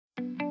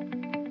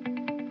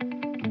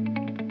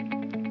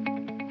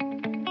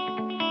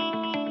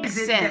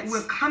makes sense. That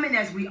we're coming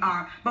as we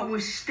are, but we're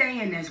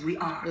staying as we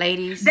are.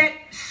 Ladies, that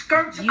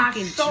skirts are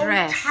so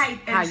dress tight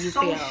and how you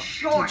so feel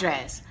short. to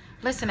dress.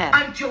 Listen at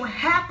it. Until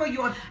half of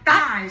your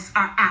thighs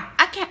are out.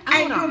 I can't.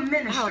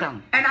 Hold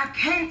on. And I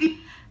can't eat.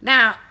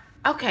 Now,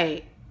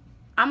 okay,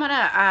 I'm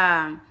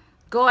gonna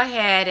go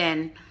ahead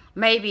and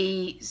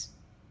maybe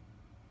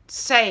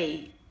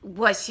say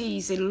what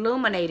she's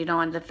illuminated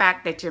on the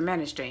fact that you're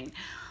ministering.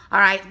 All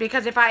right,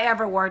 because if I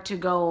ever were to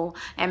go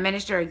and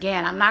minister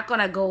again, I'm not going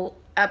to go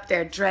up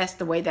there dressed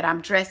the way that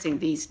I'm dressing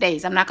these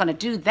days. I'm not going to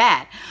do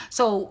that.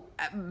 So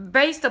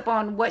based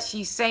upon what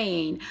she's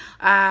saying,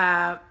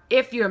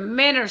 if you're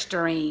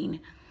ministering,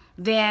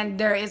 then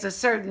there is a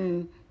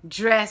certain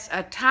dress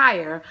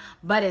attire,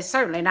 but it's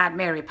certainly not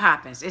Mary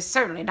Poppins. It's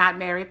certainly not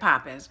Mary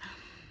Poppins.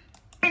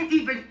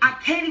 I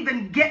can't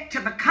even get to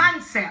the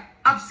concept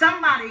of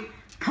somebody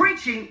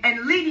preaching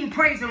and leading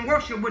praise and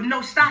worship with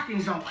no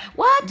stockings on.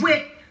 What?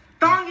 With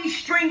thongy,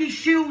 stringy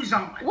shoes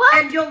on. What?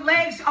 And your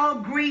legs all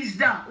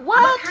greased up.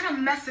 What? Kind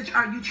of message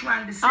are you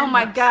trying to send Oh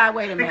my us? God,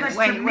 wait a minute. Because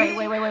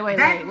Wait.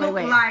 That look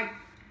like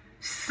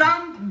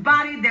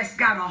somebody that's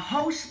got a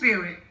whole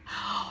spirit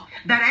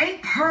that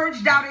ain't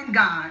purged out in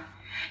God.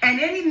 And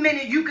any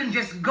minute you can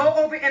just go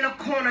over in a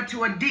corner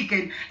to a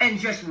deacon and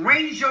just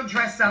raise your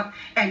dress up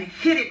and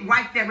hit it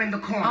right there in the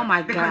corner. Oh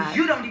my God. Because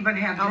you don't even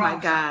have drawers. Oh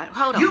my God.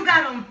 Hold on. You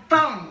got on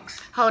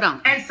thongs. Hold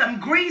on. And some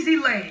greasy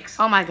legs.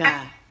 Oh my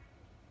God.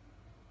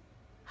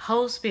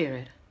 Whole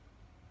Spirit.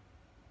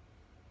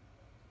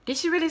 Did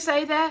she really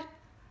say that?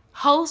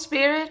 Whole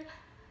Spirit?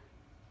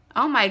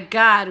 Oh my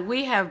God.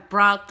 We have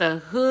brought the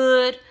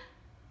hood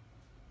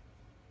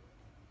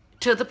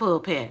to the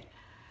pulpit.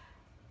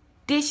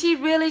 Did she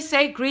really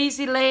say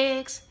greasy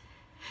legs?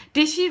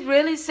 Did she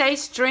really say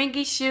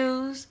stringy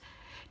shoes?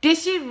 Did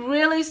she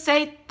really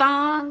say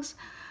thongs?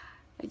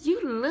 Are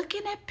you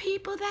looking at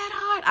people that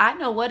hard? I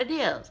know what it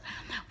is.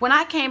 When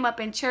I came up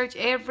in church,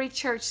 every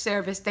church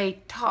service they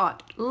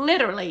taught,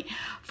 literally,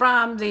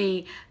 from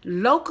the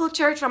local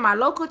church, from our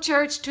local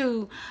church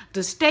to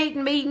the state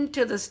meeting,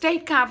 to the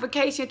state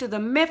convocation, to the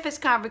Memphis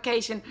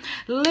convocation,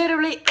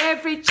 literally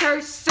every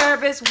church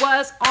service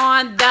was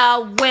on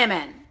the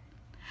women.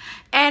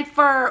 And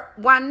for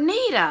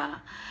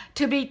Juanita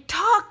to be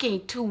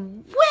talking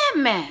to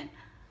women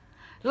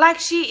like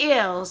she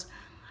is,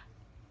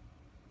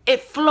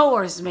 it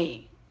floors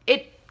me.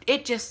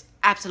 It just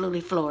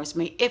absolutely floors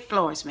me. It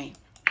floors me.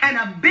 And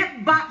a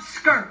big bop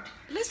skirt.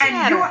 Listen and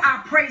at you're her.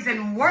 our praise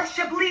and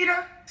worship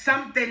leader.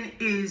 Something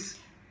is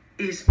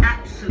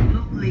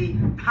absolutely,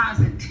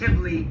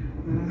 positively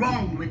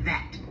wrong with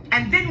that.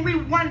 And then we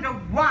wonder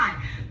why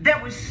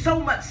there was so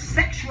much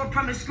sexual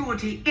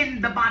promiscuity in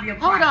the body of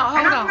Christ.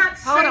 And I'm not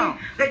saying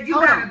that you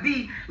gotta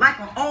be like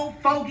an old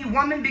fogey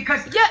woman,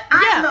 because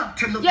I love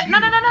to look beautiful.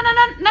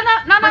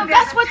 No,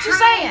 that's what you're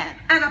saying.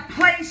 And a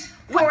place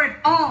for it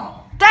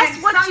all. That's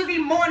and what Sunday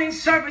morning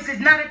service is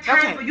not a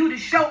time for you to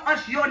show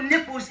us your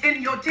nipples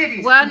in your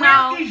titties. Well,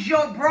 no. Where is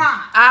your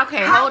bra?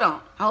 Okay, hold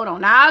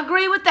on. Now, I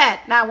agree with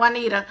that. Now,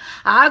 Juanita,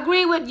 I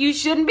agree with you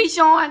shouldn't be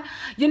showing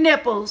your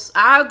nipples.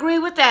 I agree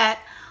with that.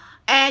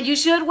 And you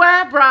should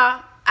wear a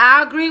bra.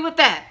 I agree with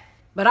that.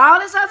 But all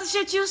this other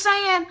shit you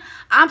saying,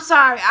 I'm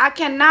sorry. I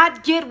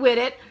cannot get with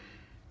it.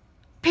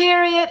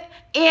 Period.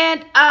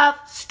 End of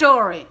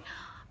story.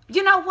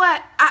 You know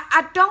what?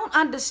 I don't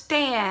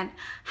understand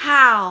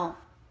how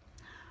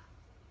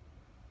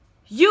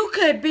you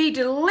could be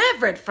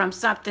delivered from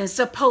something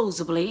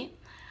supposedly,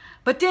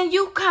 but then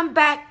you come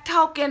back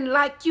talking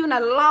like you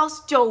done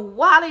lost your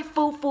wally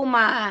foo-foo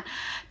mind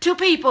to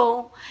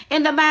people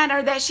in the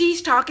manner that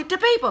she's talking to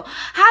people.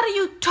 How do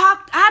you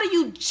talk? How do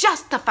you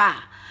justify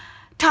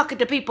talking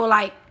to people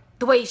like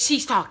the way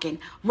she's talking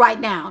right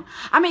now?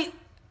 I mean,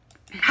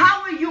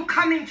 how are you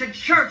coming to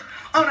church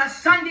on a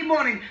Sunday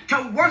morning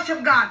to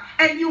worship God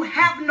and you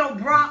have no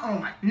bra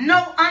on,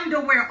 no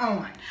underwear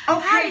on?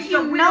 Okay,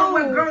 so we don't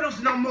wear girdles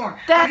no more.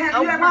 That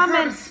have you ever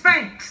heard of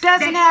Spanx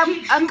doesn't have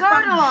a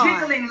girdle on?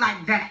 Jiggling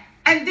like that.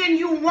 And then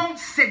you won't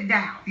sit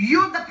down.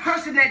 You're the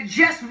person that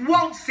just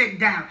won't sit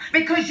down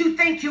because you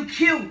think you're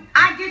cute.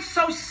 I get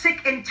so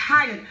sick and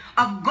tired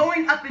of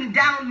going up and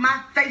down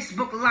my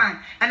Facebook line.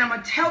 And I'm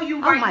going to tell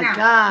you right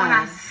now, when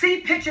I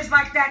see pictures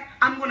like that,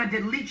 I'm going to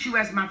delete you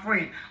as my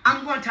friend.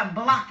 I'm going to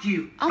block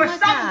you. For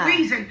some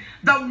reason,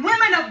 the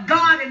women of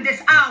God in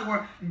this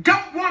hour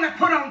don't want to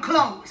put on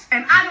clothes.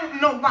 And I don't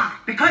know why.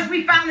 Because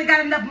we finally got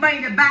enough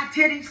money to buy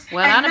titties.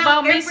 Well, I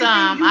bought me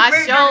some.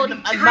 I showed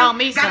about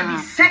me some. Gotta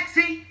be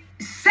sexy.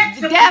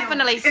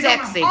 Definitely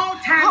sexy.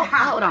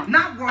 Hold on.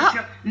 Not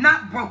worship,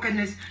 not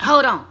brokenness.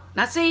 Hold on.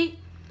 Now see,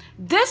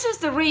 this is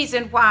the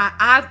reason why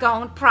I've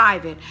gone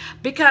private.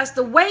 Because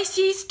the way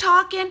she's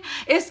talking,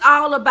 it's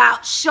all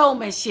about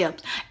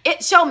showmanship.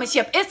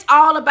 It's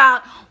all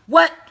about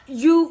what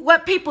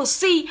people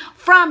see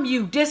from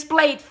you,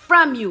 displayed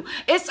from you.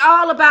 It's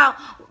all about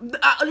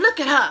look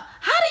at her.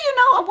 How do you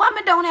know a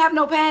woman don't have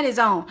no panties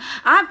on?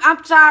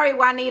 I'm sorry,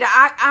 Juanita.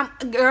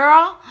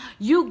 Girl,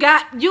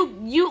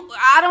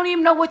 I don't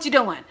even know what you're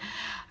doing.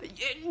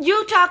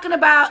 You talking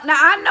about, now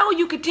I know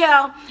you could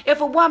tell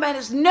if a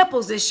woman's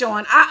nipples is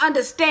showing. I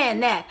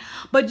understand that.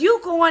 But you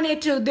going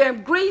into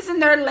them greasing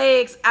their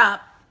legs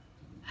up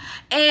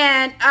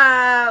and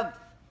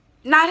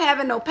not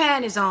having no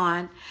panties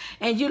on,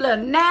 and you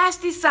little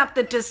nasty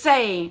something to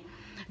say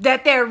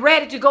that they're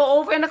ready to go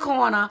over in the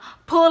corner,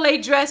 pull a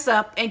dress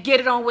up, and get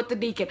it on with the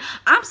deacon.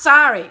 I'm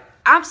sorry.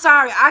 I'm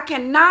sorry. I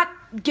cannot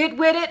get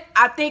with it.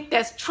 I think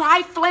that's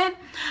trifling.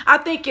 I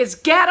think it's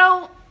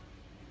ghetto.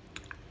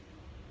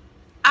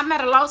 I'm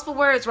at a loss for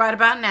words right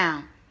about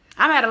now.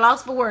 I'm at a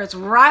loss for words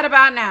right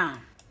about now.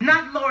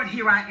 Not Lord,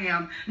 here I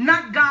am.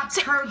 Not God,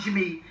 purge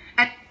me.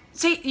 And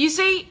see, you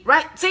see,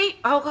 right? See,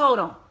 hold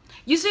on.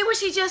 You see what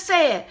she just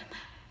said?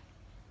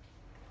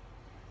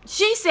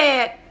 She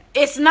said,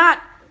 it's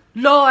not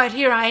Lord,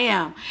 here I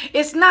am.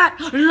 It's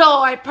not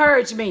Lord,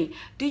 purge me.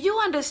 Do you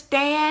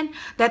understand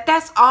that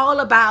that's all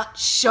about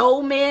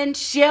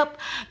showmanship?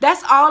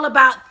 That's all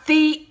about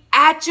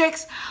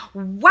theatrics.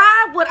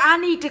 Why would I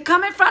need to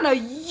come in front of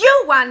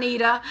you,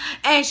 Juanita,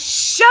 and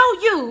show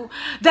you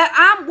that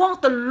I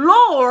want the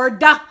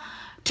Lord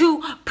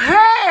to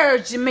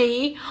purge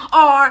me,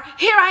 or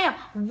here I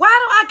am? Why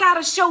do I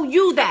gotta show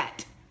you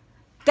that?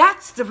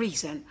 That's the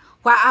reason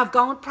why I've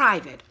gone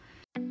private.